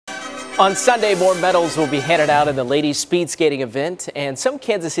On Sunday, more medals will be handed out in the ladies speed skating event, and some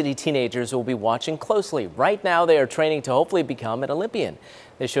Kansas City teenagers will be watching closely. Right now, they are training to hopefully become an Olympian.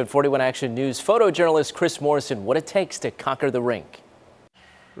 They showed 41 Action News photojournalist Chris Morrison what it takes to conquer the rink.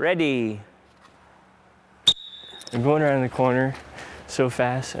 Ready. I'm going around the corner so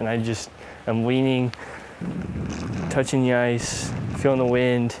fast, and I'm leaning, touching the ice, feeling the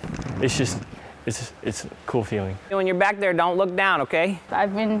wind. It's a cool feeling. When you're back there, don't look down, okay?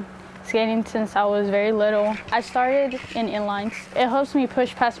 I've been skating since I was very little. I started in inlines. It helps me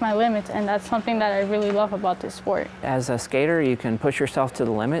push past my limits, and that's something that I really love about this sport. As a skater, you can push yourself to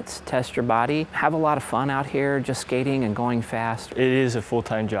the limits, test your body, have a lot of fun out here just skating and going fast. It is a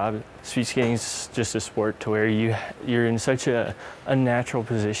full-time job. Speed skating is just a sport to where you're in such a unnatural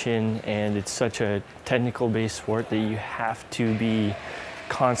position, and it's such a technical-based sport that you have to be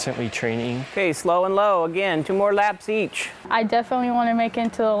constantly training. Okay, slow and low. Again, 2 more laps each. I definitely want to make it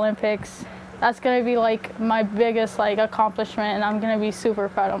into the Olympics. That's going to be like my biggest accomplishment, and I'm going to be super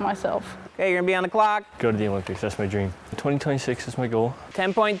proud of myself. Okay, you're going to be on the clock. Go to the Olympics, that's my dream. 2026 is my goal.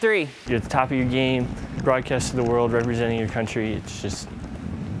 10.3. You're at the top of your game, broadcast to the world, representing your country. It's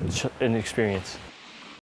an experience.